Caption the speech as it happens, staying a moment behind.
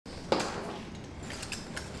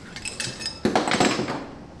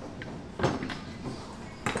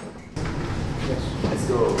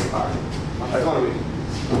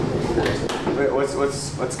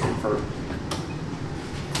let's confirm.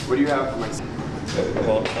 What do you have for my?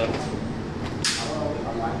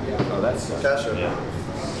 Oh, that's Casher. Yeah.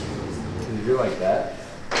 Can you do like that?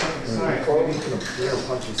 Sorry. Maybe you can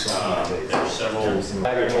punch yourself in the face. There's several.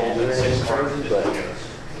 Six arc is the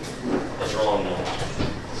Let's roll on that.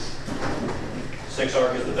 6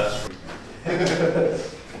 arc is the best.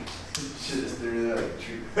 Shit, just threw that like a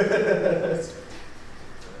tree.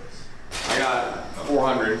 I got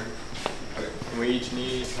 400. And we each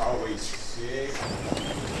need probably 6.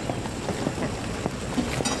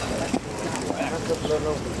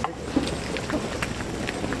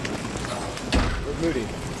 Where's Moody?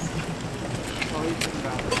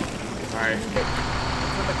 Alright. It's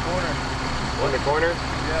in the corner. In the corner?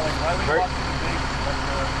 Yeah, like why are we walking the big, like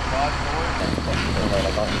the garage door?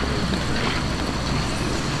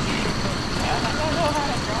 I don't know how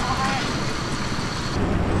to draw.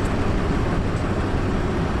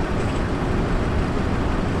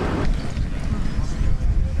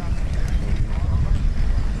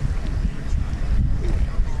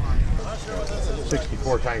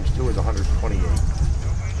 64 times 2 is 128.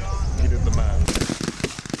 He did the math.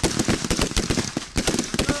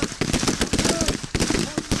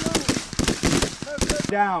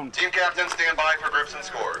 Down. Team captain, stand by for grips and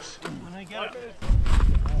scores. When I get it.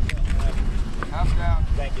 Half down.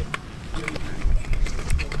 Thank you.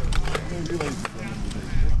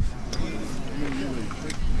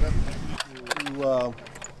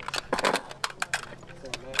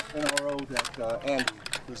 NRO that Andy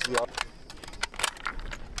was the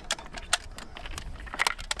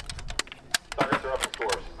Targets are up for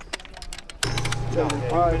scores.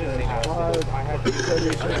 I had to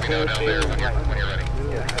Let me know down there when you're ready.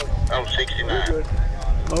 Oh, 69.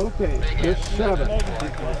 Okay, it's 7.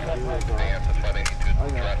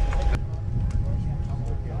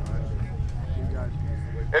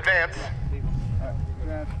 Advance.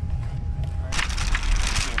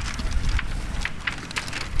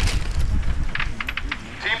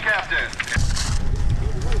 Team captain.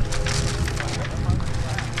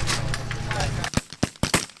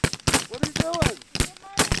 What are you doing?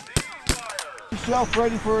 Yourself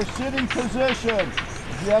ready for a sitting position.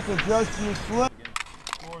 You have to adjust your slip.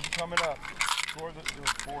 scores are coming up. Scores are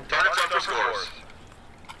scores. Targets up for scores.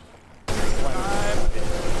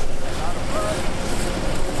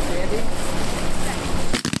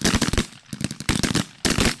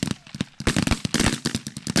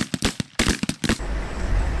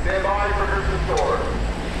 Stand by for grips and scores.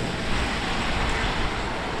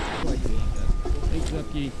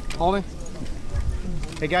 Holding.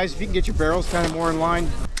 Hey guys, if you can get your barrels kind of more in line.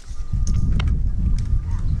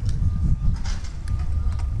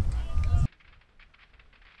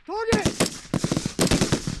 Target!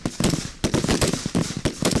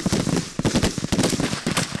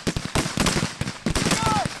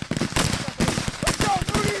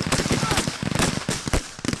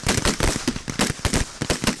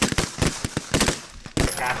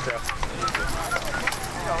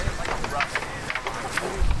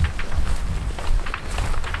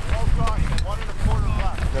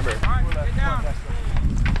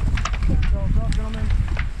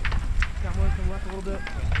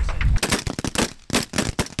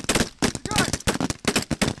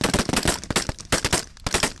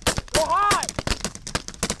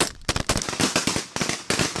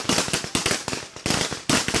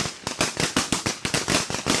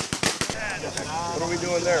 What are we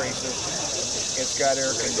doing there, Ethan? It's got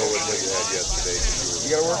air conditioning. Go with what you had yesterday. You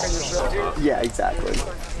gotta work on yourself too? Yeah, exactly.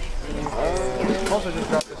 Also just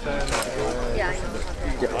drop this in. Yeah.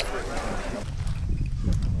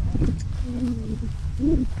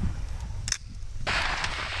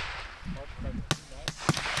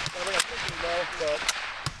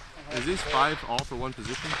 Is these 5 all for one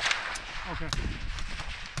position? Okay.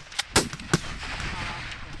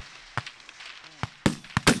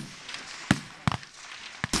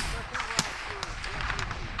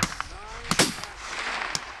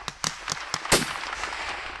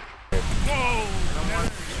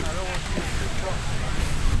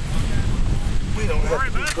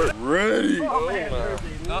 Ready?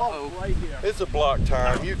 Uh-oh. Right here. It's a block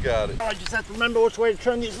time. You got it. I just have to remember which way to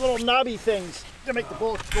turn these little knobby things to make the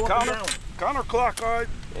bullets go up and down. Counterclockwise.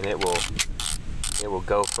 And it will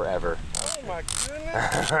go forever. Oh my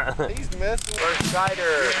goodness. He's messing. First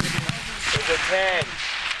sider is a 10.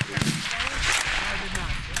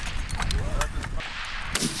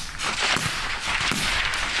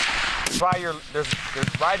 Try your there's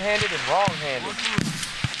right-handed and wrong-handed.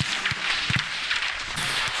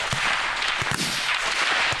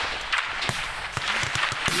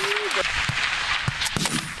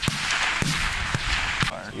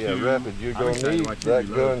 Yeah, Rapid, you're going to need that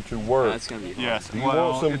gun to work. That's gonna be hard. Yes. Do you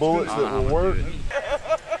want some bullets that will work?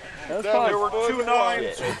 That's There fine. were 2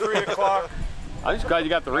 9s, 2 3 o'clock. I'm just glad you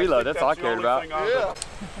got the reload. That's all I cared about. Yeah.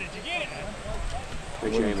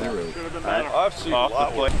 Make sure you aim there. I've seen a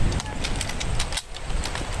lot. What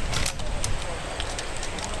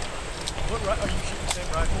are you shooting the same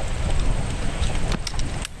rifle?